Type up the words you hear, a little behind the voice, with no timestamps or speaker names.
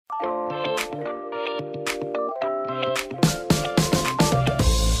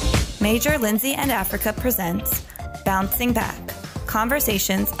Major Lindsey and Africa presents Bouncing Back,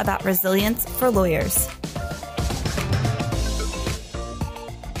 conversations about resilience for lawyers.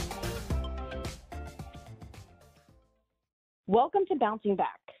 Welcome to Bouncing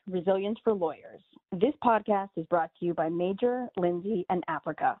Back, Resilience for Lawyers. This podcast is brought to you by Major, Lindsey, and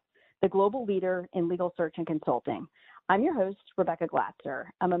Africa, the global leader in legal search and consulting. I'm your host, Rebecca Glatzer.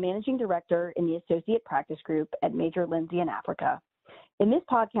 I'm a managing director in the associate practice group at Major, Lindsey, and Africa. In this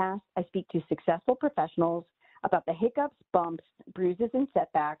podcast, I speak to successful professionals about the hiccups, bumps, bruises, and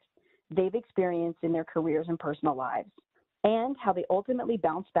setbacks they've experienced in their careers and personal lives, and how they ultimately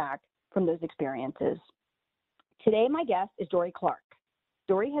bounce back from those experiences. Today, my guest is Dorie Clark.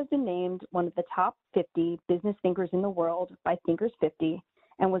 Dorie has been named one of the top 50 business thinkers in the world by Thinkers 50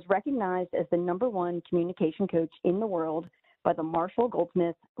 and was recognized as the #1 communication coach in the world by the Marshall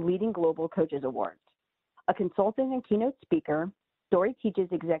Goldsmith Leading Global Coaches Awards. A consultant and keynote speaker, Dorie teaches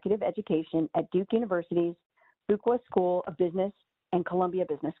executive education at Duke University's Fuqua School of Business and Columbia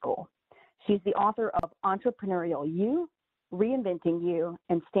Business School. She's the author of Entrepreneurial You, Reinventing You,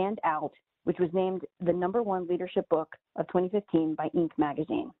 and Stand Out, which was named the #1 leadership book of 2015 by Inc.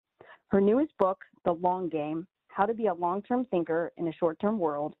 magazine. Her newest book, The Long Game, How to Be a Long-Term Thinker in a Short-Term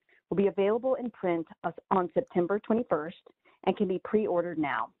World, will be available in print on September 21st and can be pre-ordered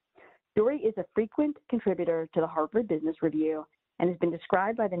now. Dorie is a frequent contributor to the Harvard Business Review and has been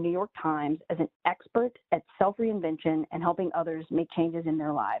described by the New York Times as an expert at self-reinvention and helping others make changes in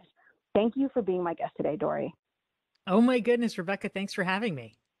their lives. Thank you for being my guest today, Dorie. Oh my goodness, Rebecca, thanks for having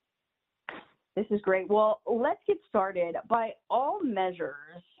me. This is great. Well, let's get started. By all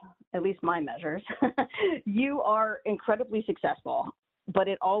measures, at least my measures, you are incredibly successful, but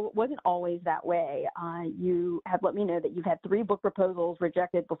it wasn't always that way. You have let me know that you've had 3 book proposals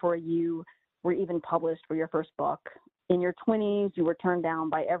rejected before you were even published for your first book. In your 20s, you were turned down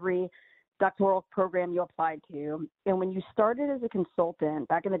by every doctoral program you applied to. And when you started as a consultant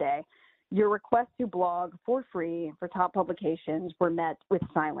back in the day, your requests to blog for free for top publications were met with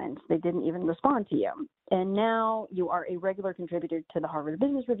silence. They didn't even respond to you. And now you are a regular contributor to the Harvard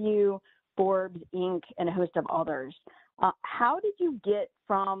Business Review, Forbes, Inc., and a host of others. How did you get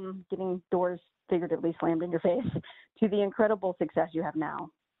from getting doors figuratively slammed in your face to the incredible success you have now?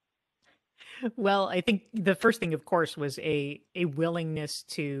 Well, I think the first thing, of course, was a willingness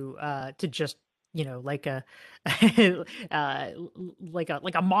to just like a like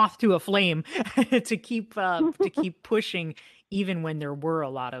a moth to a flame to keep pushing even when there were a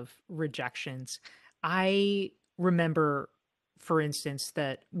lot of rejections. I remember, for instance,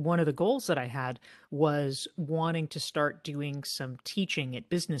 that one of the goals that I had was wanting to start doing some teaching at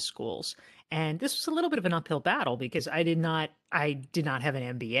business schools. And this was a little bit of an uphill battle because I did not have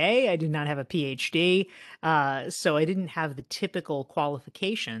an MBA. I did not have a PhD. So I didn't have the typical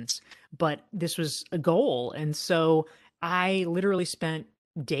qualifications, but this was a goal. And so I literally spent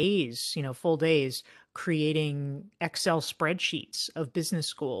days, full days, creating Excel spreadsheets of business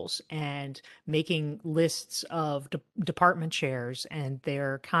schools and making lists of department chairs and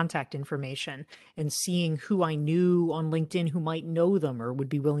their contact information and seeing who I knew on LinkedIn who might know them or would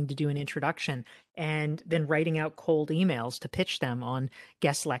be willing to do an introduction, and then writing out cold emails to pitch them on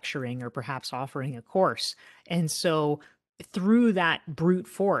guest lecturing or perhaps offering a course. And so through that brute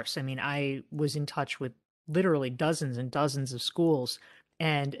force, I was in touch with literally dozens and dozens of schools.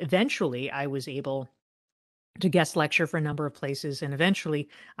 And eventually I was able to guest lecture for a number of places. And eventually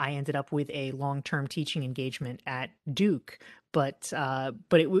I ended up with a long-term teaching engagement at Duke. But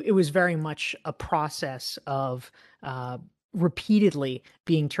it was very much a process of repeatedly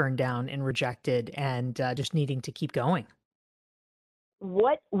being turned down and rejected and just needing to keep going.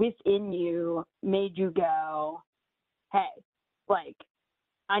 What within you made you go, hey,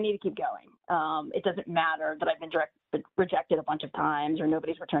 I need to keep going. It doesn't matter that I've been rejected a bunch of times or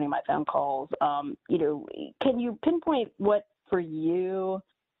nobody's returning my phone calls. Can you pinpoint what for you,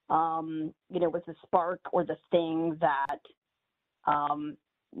 was the spark or the thing that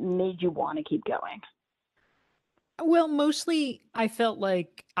made you want to keep going? Well, mostly I felt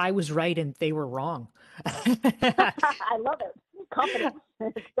like I was right and they were wrong. I love it. Confidence.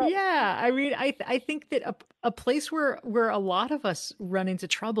 Yeah, I think that a place where a lot of us run into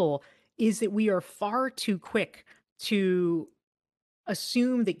trouble is that we are far too quick to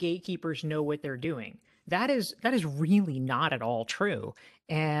assume that gatekeepers know what they're doing. That is really not at all true.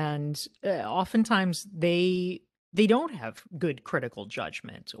 And oftentimes they they don't have good critical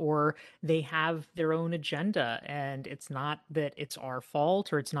judgment, or they have their own agenda, and it's not that it's our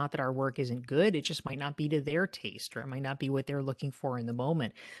fault, or it's not that our work isn't good. It just might not be to their taste, or it might not be what they're looking for in the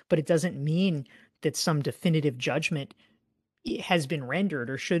moment. But it doesn't mean that some definitive judgment has been rendered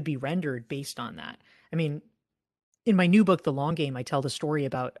or should be rendered based on that. I mean, in my new book, The Long Game, I tell the story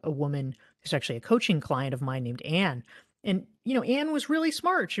about a woman who's actually a coaching client of mine named Anne. And, Anne was really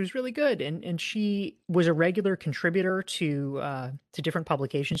smart. She was really good. And she was a regular contributor to different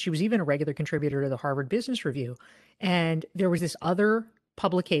publications. She was even a regular contributor to the Harvard Business Review. And there was this other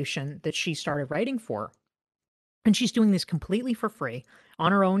publication that she started writing for. And she's doing this completely for free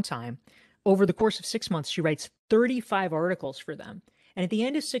on her own time. Over the course of 6 months, she writes 35 articles for them. And at the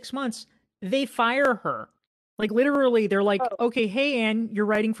end of 6 months, they fire her. Like literally, they're like, okay, hey, Anne, you're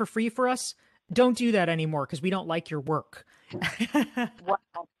writing for free for us. Don't do that anymore because we don't like your work. Wow.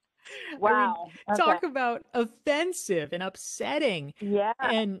 Wow. I mean, talk about offensive and upsetting. Yeah.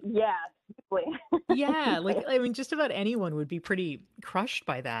 And yeah. yeah, like, I mean, just about anyone would be pretty crushed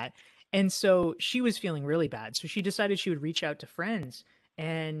by that. And so she was feeling really bad. So she decided she would reach out to friends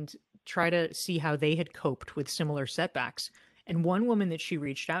and try to see how they had coped with similar setbacks. And one woman that she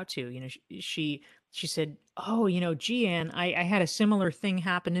reached out to, she said, oh, gee, Anne, I had a similar thing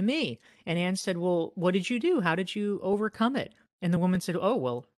happen to me. And Anne said, well, what did you do? How did you overcome it? And the woman said, oh,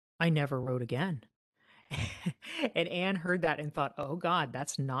 well, I never wrote again. And Anne heard that and thought, oh God,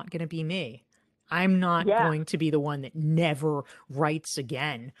 that's not going to be me. I'm not going to be the one that never writes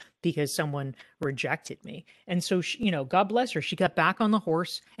again because someone rejected me. And so, God bless her. She got back on the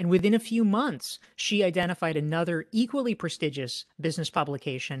horse. And within a few months, she identified another equally prestigious business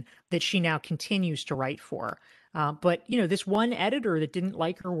publication that she now continues to write for. But, this one editor that didn't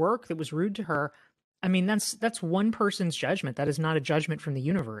like her work, that was rude to her, I mean, that's one person's judgment. That is not a judgment from the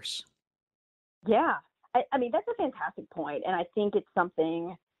universe. Yeah. I mean, that's a fantastic point. And I think it's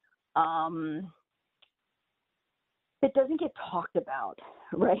something that doesn't get talked about,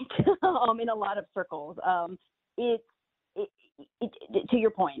 right? In a lot of circles. To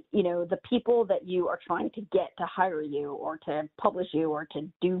your point, the people that you are trying to get to hire you or to publish you or to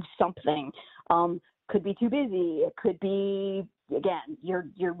do something could be too busy. It could be, again,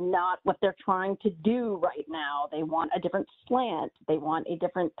 you're not what they're trying to do right now. They want a different slant. They want a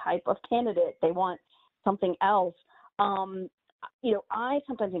different type of candidate. They want something else. I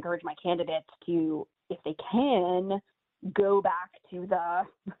sometimes encourage my candidates to, if they can, go back to the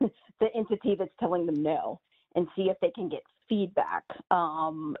entity that's telling them no and see if they can get feedback.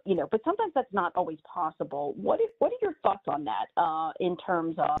 But sometimes that's not always possible. What are your thoughts on that in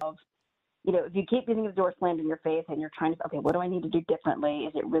terms of, if you keep getting the door slammed in your face and you're trying to, okay, what do I need to do differently?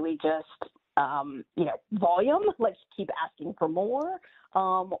 Is it really just, volume, like keep asking for more?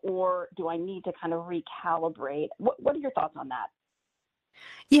 Or do I need to kind of recalibrate? What are your thoughts on that?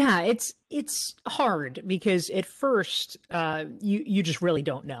 Yeah, it's hard because at first you just really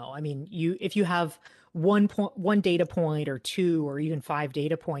don't know. I mean, if you have one data point or two or even 5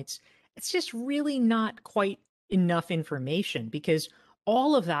 data points, it's just really not quite enough information because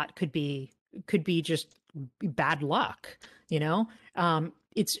all of that could be just bad luck,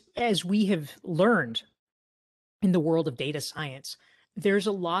 It's, as we have learned in the world of data science, there's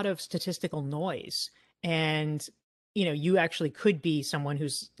a lot of statistical noise. And you actually could be someone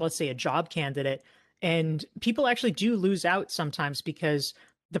who's, let's say, a job candidate, and people actually do lose out sometimes because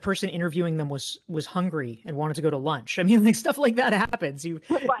the person interviewing them was hungry and wanted to go to lunch. I mean, like, stuff like that happens. You've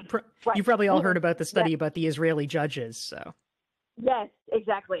probably all heard about the study about the Israeli judges. So yes,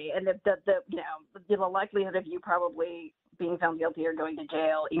 exactly. And the likelihood of you probably being found guilty or going to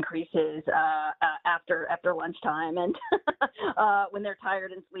jail increases after lunchtime and when they're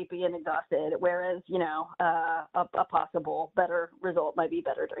tired and sleepy and exhausted, whereas a possible better result might be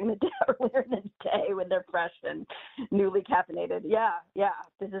better during the day, earlier in the day when they're fresh and newly caffeinated. Yeah,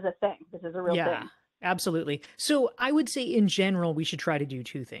 this is a thing. This is a real thing. Absolutely. So I would say in general we should try to do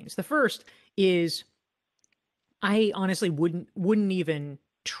 2 things. The first is, I honestly wouldn't even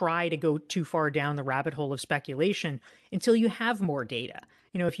try to go too far down the rabbit hole of speculation until you have more data.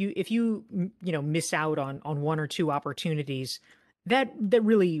 If you miss out on 1 or 2 opportunities, that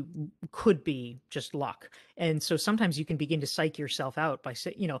really could be just luck. And so sometimes you can begin to psych yourself out by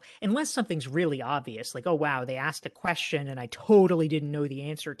saying, unless something's really obvious, like, oh wow, they asked a question and I totally didn't know the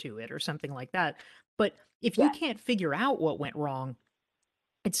answer to it or something like that. But if you can't figure out what went wrong,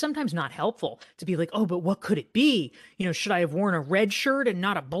 it's sometimes not helpful to be like, oh, but what could it be? Should I have worn a red shirt and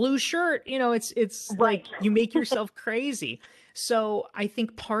not a blue shirt? It's like you make yourself crazy. So I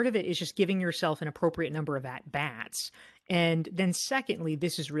think part of it is just giving yourself an appropriate number of at-bats And then secondly,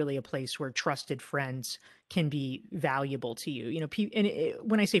 this is really a place where trusted friends can be valuable to you.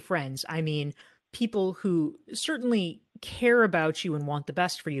 When I say friends, I mean people who certainly care about you and want the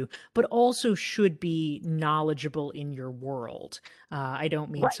best for you, but also should be knowledgeable in your world. I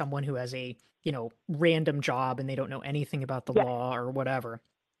don't mean Right. someone who has a, random job and they don't know anything about the Yes. law or whatever,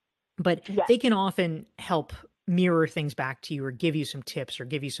 but Yes. they can often help mirror things back to you or give you some tips or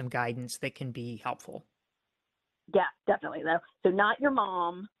give you some guidance that can be helpful. Yeah, definitely. Though, so not your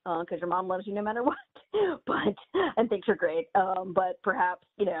mom, because your mom loves you no matter what, but and thinks you're great. But perhaps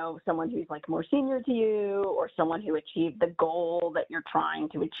someone who's like more senior to you, or someone who achieved the goal that you're trying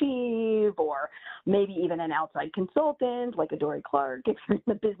to achieve, or maybe even an outside consultant like a Dorie Clark if you're in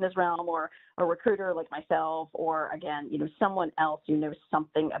the business realm, or a recruiter like myself, or again, someone else who knows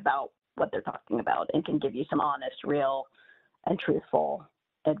something about what they're talking about and can give you some honest, real, and truthful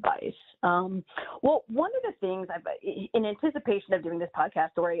advice. Well, one of the things in anticipation of doing this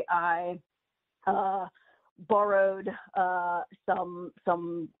podcast story, I borrowed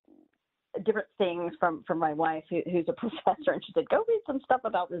some different things from my wife, who's a professor, and she said, go read some stuff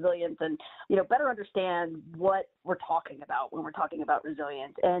about resilience and better understand what we're talking about when we're talking about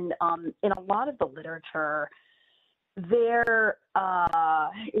resilience. And in a lot of the literature, there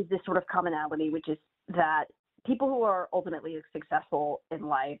is this sort of commonality, which is that people who are ultimately successful in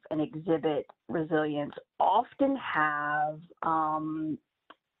life and exhibit resilience often have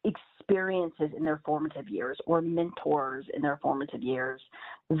experiences in their formative years or mentors in their formative years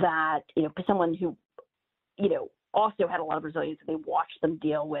that, someone who, also had a lot of resilience, and they watched them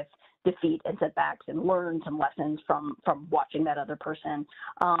deal with defeat and setbacks and learn some lessons from watching that other person.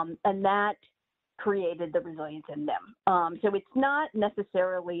 And that created the resilience in them. So it's not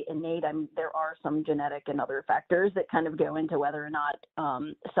necessarily innate. There are some genetic and other factors that kind of go into whether or not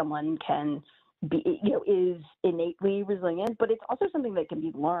someone can be, is innately resilient, but it's also something that can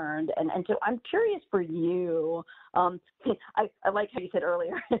be learned. And so I'm curious for you, I like how you said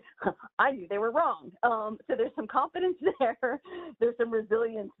earlier, I knew they were wrong. So there's some confidence there. There's some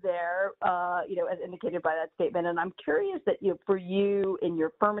resilience there, as indicated by that statement. And I'm curious that, for you in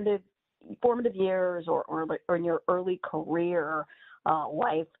your formative years or in your early career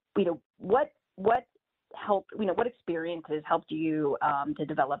life, what helped, what experiences helped you to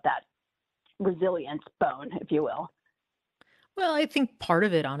develop that resilience bone, if you will? Well, I think part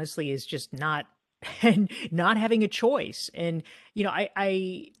of it, honestly, is just not and not having a choice. And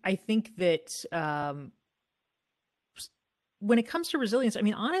I think that when it comes to resilience, I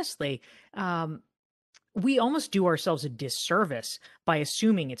mean, honestly, we almost do ourselves a disservice by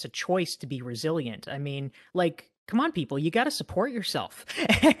assuming it's a choice to be resilient. I mean, like, come on, people, you got to support yourself.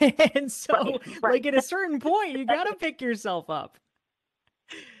 And so, Right. like, at a certain point, you got to pick yourself up.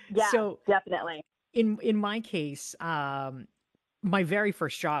 Yeah, So, definitely. in my case, my very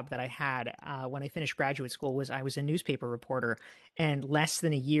first job that I had when I finished graduate school was I was a newspaper reporter, and less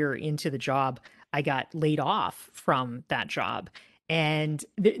than a year into the job, I got laid off from that job. And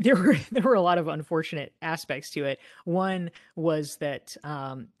there were a lot of unfortunate aspects to it. One was that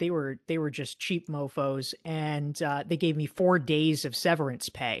they were just cheap mofo's, and they gave me 4 days of severance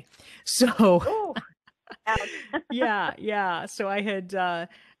pay. So Oh, ouch. yeah. So I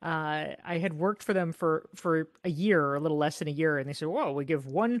had worked for them for a year, or a little less than a year, and they said, "Whoa, we give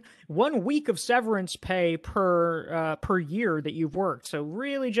one week of severance pay per year that you've worked, so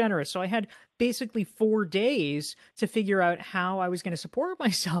really generous." So I had basically 4 days to figure out how I was going to support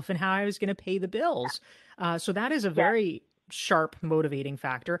myself and how I was going to pay the bills. So that is a Yes. very sharp motivating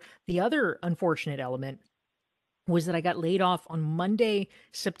factor. The other unfortunate element was that I got laid off on Monday,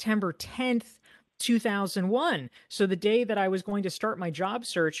 September 10th, 2001. So the day that I was going to start my job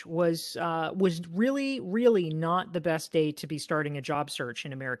search was really, really not the best day to be starting a job search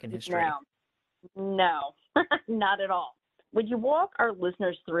in American history. No, not at all. Would you walk our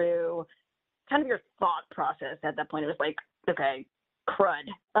listeners through kind of your thought process at that point? It was like, okay, crud.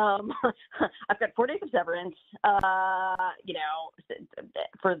 I've got 4 days of severance.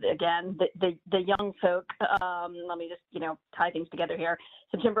 For again the young folk. Let me just tie things together here.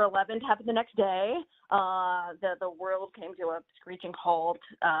 September 11th happened the next day. The world came to a screeching halt.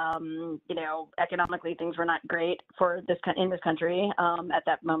 Economically things were not great for in this country at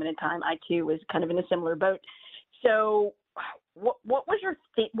that moment in time. I too was kind of in a similar boat. So what was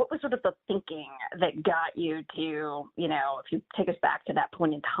what was sort of the thinking that got you to, if you take us back to that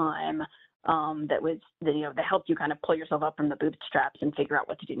point in time, that helped you kind of pull yourself up from the bootstraps and figure out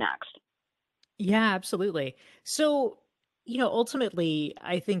what to do next? Yeah, absolutely. So, ultimately,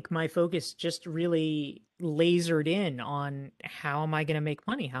 I think my focus just really lasered in on how am I going to make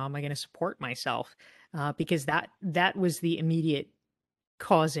money? How am I going to support myself? because that was the immediate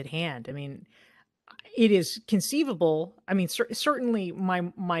cause at hand. I mean, it is conceivable. I mean, certainly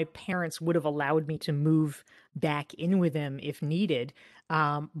my parents would have allowed me to move back in with them if needed,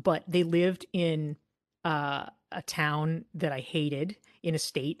 but they lived in a town that I hated, in a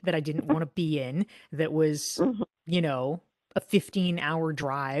state that I didn't want to be in, that was, Mhm. you know, a 15-hour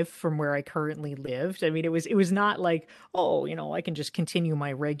drive from where I currently lived. I mean, it was not like, oh, I can just continue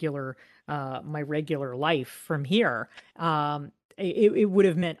my regular life from here. It would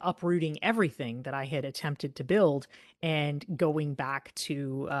have meant uprooting everything that I had attempted to build and going back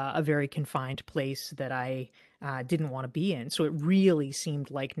to a very confined place that I didn't want to be in. So it really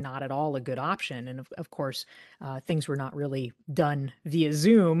seemed like not at all a good option. And of course, things were not really done via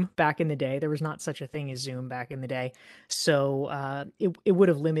Zoom back in the day. There was not such a thing as Zoom back in the day. So it would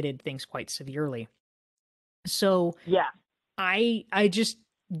have limited things quite severely. So Yeah. I just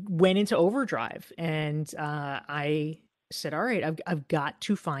went into overdrive, and I said, all right, I've got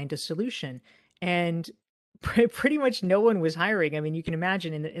to find a solution. And pretty much no one was hiring. I mean, you can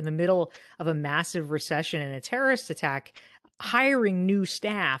imagine in the middle of a massive recession and a terrorist attack, hiring new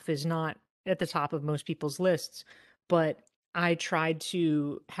staff is not at the top of most people's lists. But I tried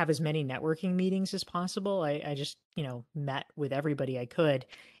to have as many networking meetings as possible. I just, met with everybody I could.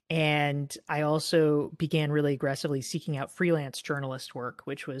 And I also began really aggressively seeking out freelance journalist work,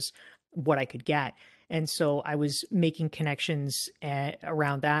 which was what I could get. And so I was making connections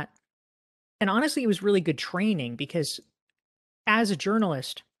around that. And honestly, it was really good training because as a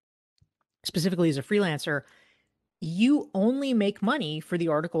journalist, specifically as a freelancer, you only make money for the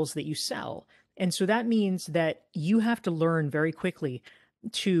articles that you sell. And so that means that you have to learn very quickly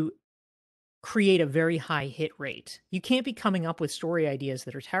to create a very high hit rate. You can't be coming up with story ideas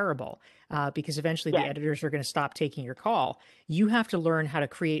that are terrible, because eventually the Yeah. editors are going to stop taking your call. You have to learn how to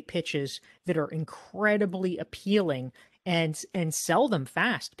create pitches that are incredibly appealing and sell them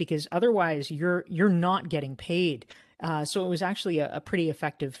fast, because otherwise you're not getting paid. So it was actually a pretty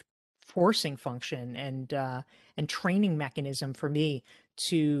effective forcing function and training mechanism for me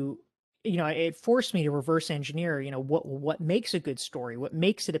to, it forced me to reverse engineer, what makes a good story, what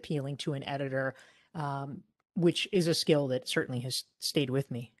makes it appealing to an editor, which is a skill that certainly has stayed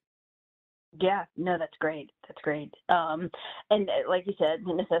with me. Yeah, no, that's great. That's great. And like you said,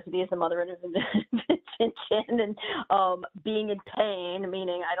 necessity is the mother of invention, and being in pain,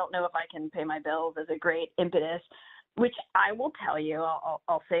 meaning I don't know if I can pay my bills, is a great impetus. Which I will tell you,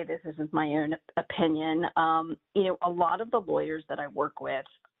 I'll say this is my own opinion. A lot of the lawyers that I work with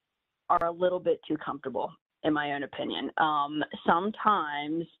are a little bit too comfortable, in my own opinion.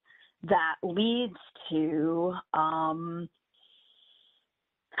 Sometimes that leads to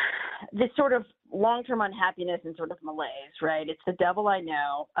this sort of long-term unhappiness and sort of malaise, right? It's the devil I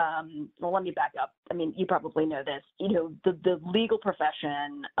know. Well, let me back up. I mean, you probably know this. The legal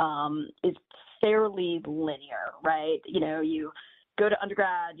profession is fairly linear, right? You go to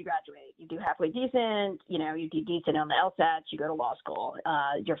undergrad, you graduate, you do halfway decent, you do decent on the LSATs, you go to law school.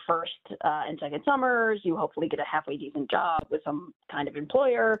 Your first and second summers, you hopefully get a halfway decent job with some kind of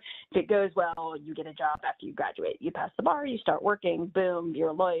employer. If it goes well, you get a job after you graduate. You pass the bar, you start working, boom, you're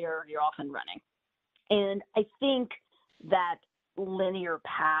a lawyer, you're off and running. And I think that linear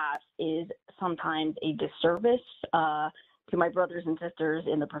path is sometimes a disservice to my brothers and sisters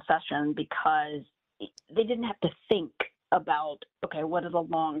in the profession, because they didn't have to think about, okay, what is a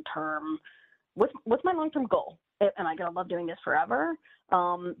long-term, what's my long-term goal? Am I going to love doing this forever?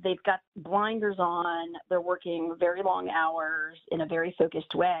 They've got blinders on. They're working very long hours in a very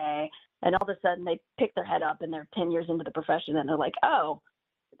focused way. And all of a sudden they pick their head up and they're 10 years into the profession and they're like, oh,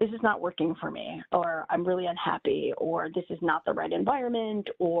 this is not working for me, or I'm really unhappy, or this is not the right environment,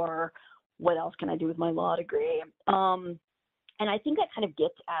 or what else can I do with my law degree? And I think that kind of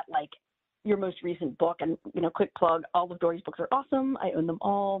gets at like your most recent book. And, quick plug, all of Dorie's books are awesome. I own them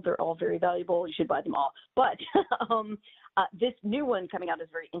all. They're all very valuable. You should buy them all. But this new one coming out is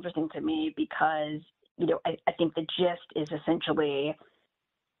very interesting to me because, I think the gist is essentially,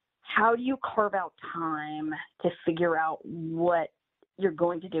 how do you carve out time to figure out what you're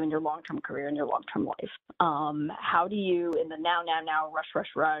going to do in your long-term career and your long-term life? How do you, in the now,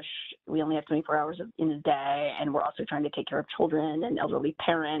 rush, we only have 24 hours in a day, and we're also trying to take care of children and elderly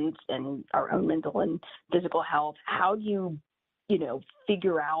parents and our own mental and physical health. How do you,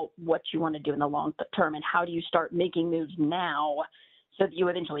 figure out what you want to do in the long term, and how do you start making moves now so that you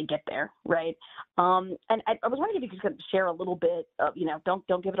eventually get there, right? And I was wondering if you could share a little bit of,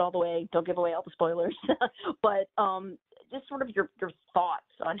 don't give it all away, don't give away all the spoilers, but just sort of your thoughts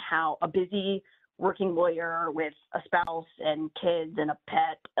on how a busy working lawyer with a spouse and kids and a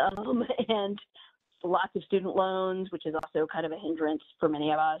pet and lots of student loans, which is also kind of a hindrance for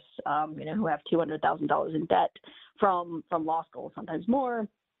many of us, who have $200,000 in debt from law school, sometimes more.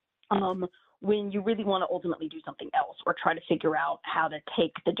 When you really want to ultimately do something else or try to figure out how to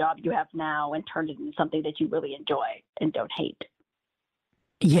take the job you have now and turn it into something that you really enjoy and don't hate.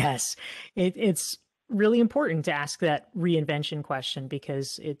 Yes, it's really important to ask that reinvention question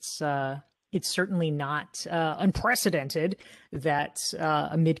because it's certainly not unprecedented that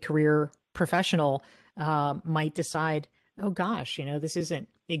a mid-career professional might decide, oh gosh, this isn't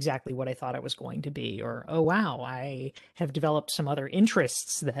exactly what I thought it was going to be, or oh wow, I have developed some other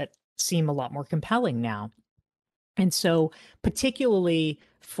interests that seem a lot more compelling now. And so, particularly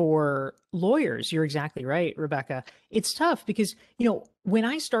for lawyers, you're exactly right, Rebecca. It's tough because, when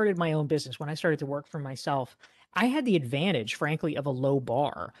I started my own business, when I started to work for myself, I had the advantage, frankly, of a low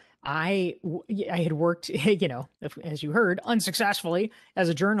bar. I had worked, as you heard, unsuccessfully as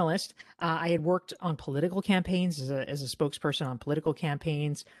a journalist. I had worked on political campaigns as a spokesperson on political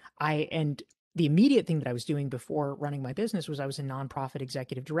campaigns. And the immediate thing that I was doing before running my business was I was a nonprofit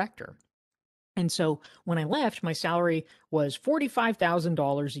executive director. And so when I left, my salary was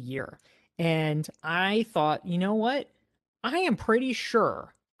 $45,000 a year. And I thought, you know what? I am pretty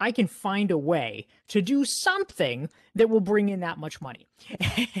sure I can find a way to do something that will bring in that much money.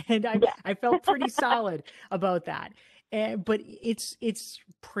 And I felt pretty solid about that. But it's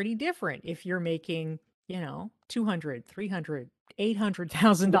pretty different if you're making, $200, $300,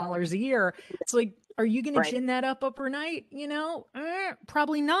 $800,000 a year. It's like, are you going to gin that up overnight?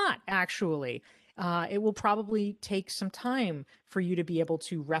 Probably not, actually. It will probably take some time for you to be able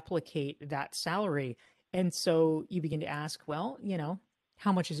to replicate that salary. And so you begin to ask, well,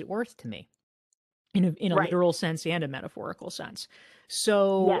 how much is it worth to me in a literal sense and a metaphorical sense?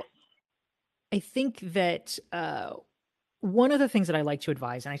 So I think that one of the things that I like to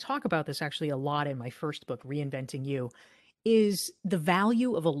advise, and I talk about this actually a lot in my first book, Reinventing You, is the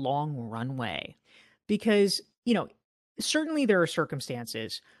value of a long runway. Because, certainly there are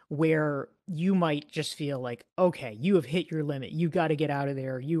circumstances where you might just feel like, okay, you have hit your limit. You got to get out of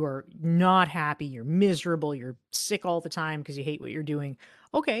there. You are not happy. You're miserable. You're sick all the time because you hate what you're doing.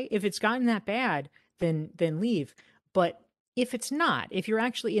 Okay, if it's gotten that bad, then leave. But if it's not, if you're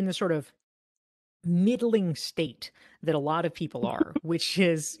actually in the sort of middling state that a lot of people are, which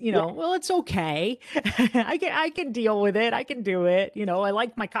is, well, it's okay. I can deal with it. I can do it. I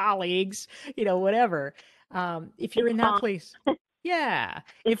like my colleagues, whatever. If you're in that place, yeah.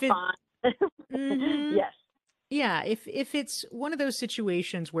 It's fine. Yes. Yeah. If it's one of those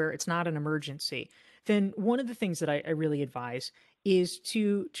situations where it's not an emergency, then one of the things that I really advise is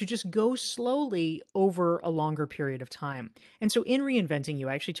to just go slowly over a longer period of time. And so in Reinventing You,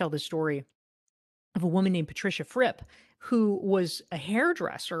 I actually tell this story of a woman named Patricia Fripp, who was a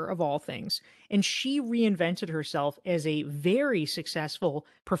hairdresser of all things. And she reinvented herself as a very successful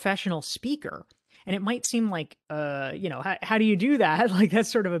professional speaker. And it might seem like, how do you do that? Like,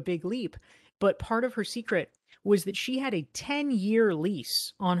 that's sort of a big leap. But part of her secret was that she had a 10-year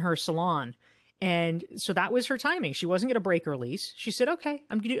lease on her salon. And so that was her timing. She wasn't going to break her lease. She said, okay,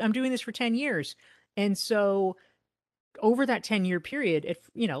 I'm doing this for 10 years. And so over that 10-year period,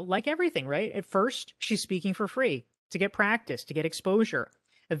 like everything, right? At first, she's speaking for free to get practice, to get exposure.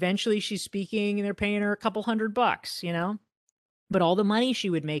 Eventually, she's speaking and they're paying her a couple $100, But all the money she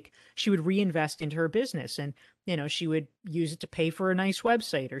would make, she would reinvest into her business. And, she would use it to pay for a nice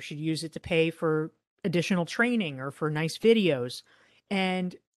website, or she'd use it to pay for additional training or for nice videos.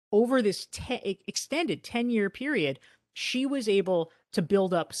 And over this extended 10-year period, she was able to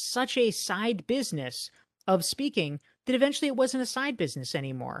build up such a side business of speaking that eventually it wasn't a side business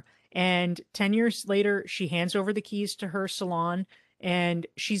anymore. And 10 years later, she hands over the keys to her salon and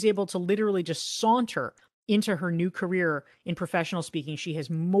she's able to literally just saunter into her new career in professional speaking. She has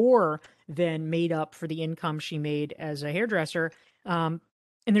more than made up for the income she made as a hairdresser. And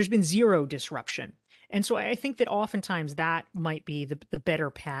there's been zero disruption. And so I think that oftentimes that might be the better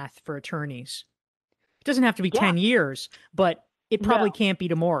path for attorneys. It doesn't have to be 10 years, but it probably can't be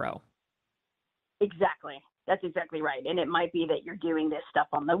tomorrow. Exactly. That's exactly right. And it might be that you're doing this stuff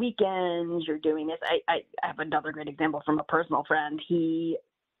on the weekends. You're doing this. I have another great example from a personal friend. He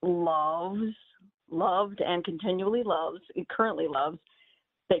loved and currently loves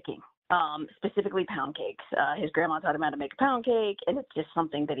baking, specifically pound cakes. His grandma taught him how to make a pound cake, and it's just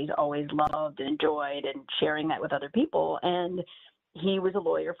something that he's always loved and enjoyed, and sharing that with other people. And he was a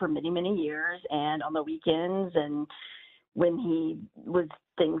lawyer for many, many years, and on the weekends and when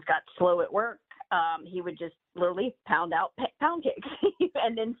things got slow at work, he would just literally pound out pound cakes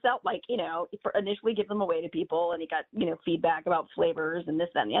and then sell, like, initially give them away to people, and he got, feedback about flavors and this,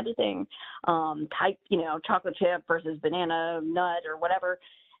 that, and the other thing, type, chocolate chip versus banana nut or whatever,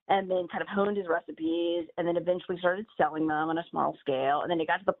 and then kind of honed his recipes, and then eventually started selling them on a small scale. And then it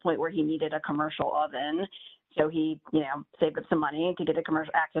got to the point where he needed a commercial oven. So he, saved up some money to get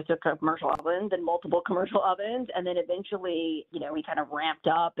access to commercial ovens and multiple commercial ovens. And then eventually, he kind of ramped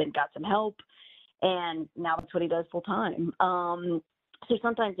up and got some help. And now that's what he does full time. So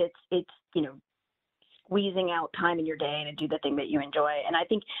sometimes it's squeezing out time in your day to do the thing that you enjoy. And I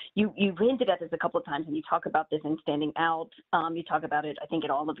think you've hinted at this a couple of times, and you talk about this in Standing Out. You talk about it, I think,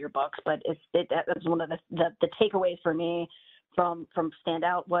 in all of your books, but that's one of the takeaways for me from Stand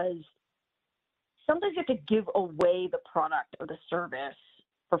Out was sometimes you have to give away the product or the service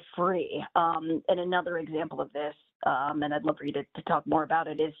for free. And another example of this, and I'd love for you to talk more about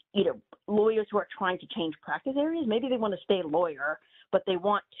it, is, lawyers who are trying to change practice areas. Maybe they want to stay a lawyer, but they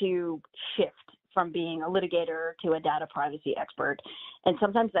want to shift from being a litigator to a data privacy expert. And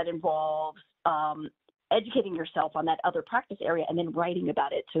sometimes that involves educating yourself on that other practice area and then writing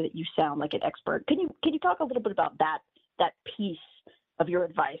about it so that you sound like an expert. Can you talk a little bit about that piece of your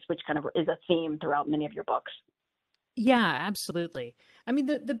advice, which kind of is a theme throughout many of your books? Yeah, absolutely. I mean,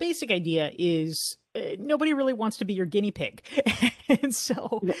 the basic idea is nobody really wants to be your guinea pig. And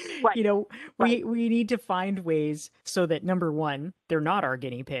so, Right. we need to find ways so that, number one, they're not our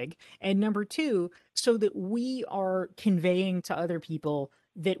guinea pig. And number two, so that we are conveying to other people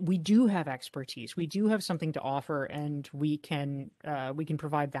that we do have expertise, we do have something to offer, and we can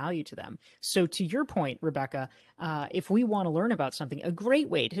provide value to them. So to your point, Rebecca, if we want to learn about something, a great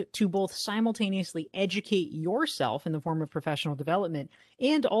way to both simultaneously educate yourself in the form of professional development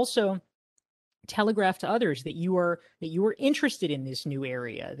and also telegraph to others that you are interested in this new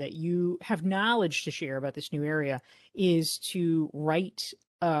area, that you have knowledge to share about this new area, is to write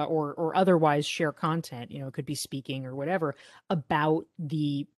or otherwise share content. It could be speaking or whatever about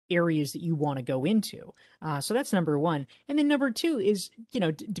the areas that you want to go into. So that's number one. And then number two is,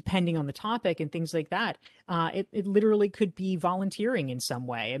 depending on the topic and things like that, it literally could be volunteering in some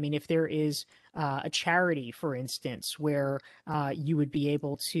way. I mean, if there is a charity, for instance, where you would be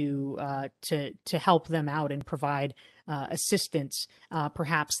able to help them out and provide assistance,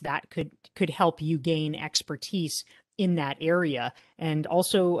 perhaps that could help you gain expertise in that area. And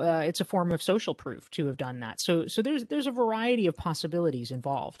also it's a form of social proof to have done that. So there's a variety of possibilities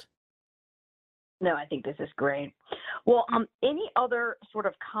involved. No, I think this is great. Well, any other sort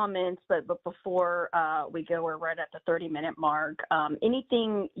of comments, but before we go, we're right at the 30-minute mark.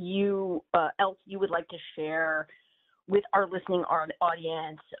 Anything else you would like to share with our listening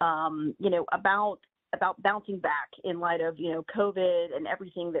audience, about bouncing back in light of, COVID and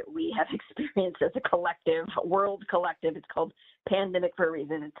everything that we have experienced as a world collective. It's called pandemic for a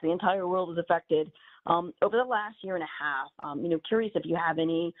reason. It's the entire world is affected over the last year and a half. Curious if you have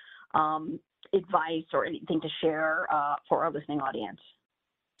any advice or anything to share for our listening audience.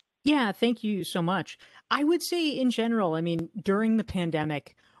 Yeah, thank you so much. I would say in general, I mean, during the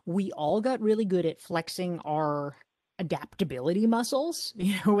pandemic, we all got really good at flexing our adaptability muscles,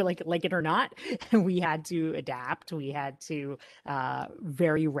 like it or not. We had to adapt. We had to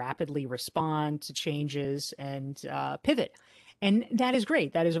very rapidly respond to changes and pivot. And that is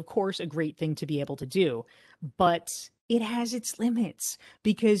great. That is, of course, a great thing to be able to do. But it has its limits,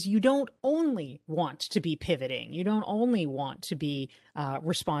 because you don't only want to be pivoting. You don't only want to be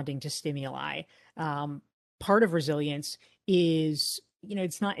responding to stimuli. Part of resilience is,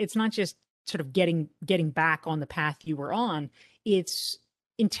 it's not just sort of getting back on the path you were on. It's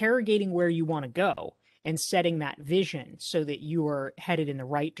interrogating where you want to go and setting that vision so that you are headed in the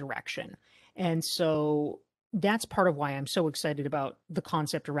right direction. And so that's part of why I'm so excited about the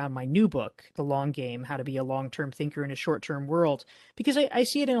concept around my new book, The Long Game: How to Be a Long-Term Thinker in a Short-Term World, because I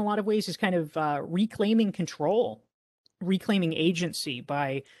see it in a lot of ways as kind of reclaiming control, reclaiming agency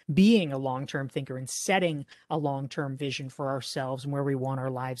by being a long-term thinker and setting a long-term vision for ourselves and where we want our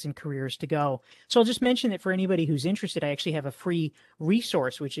lives and careers to go. So I'll just mention that for anybody who's interested, I actually have a free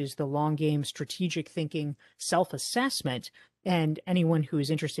resource, which is the Long Game Strategic Thinking Self-Assessment. And anyone who is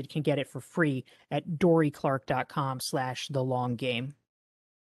interested can get it for free at dorieclark.com/thelonggame.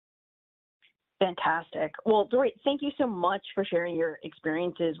 Fantastic. Well, Dorie, thank you so much for sharing your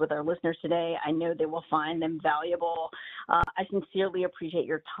experiences with our listeners today. I know they will find them valuable. I sincerely appreciate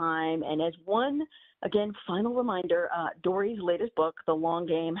your time. And as one, again, final reminder, Dorie's latest book, The Long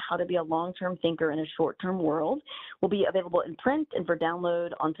Game: How to Be a Long-Term Thinker in a Short-Term World, will be available in print and for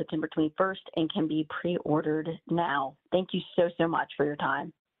download on September 21st and can be pre-ordered now. Thank you so, so much for your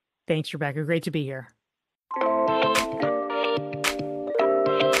time. Thanks, Rebecca. Great to be here.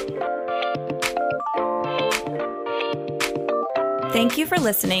 Thank you for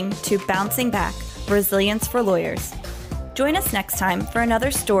listening to Bouncing Back, Resilience for Lawyers. Join us next time for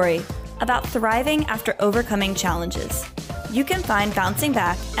another story about thriving after overcoming challenges. You can find Bouncing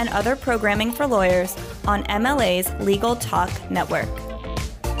Back and other programming for lawyers on MLA's Legal Talk Network.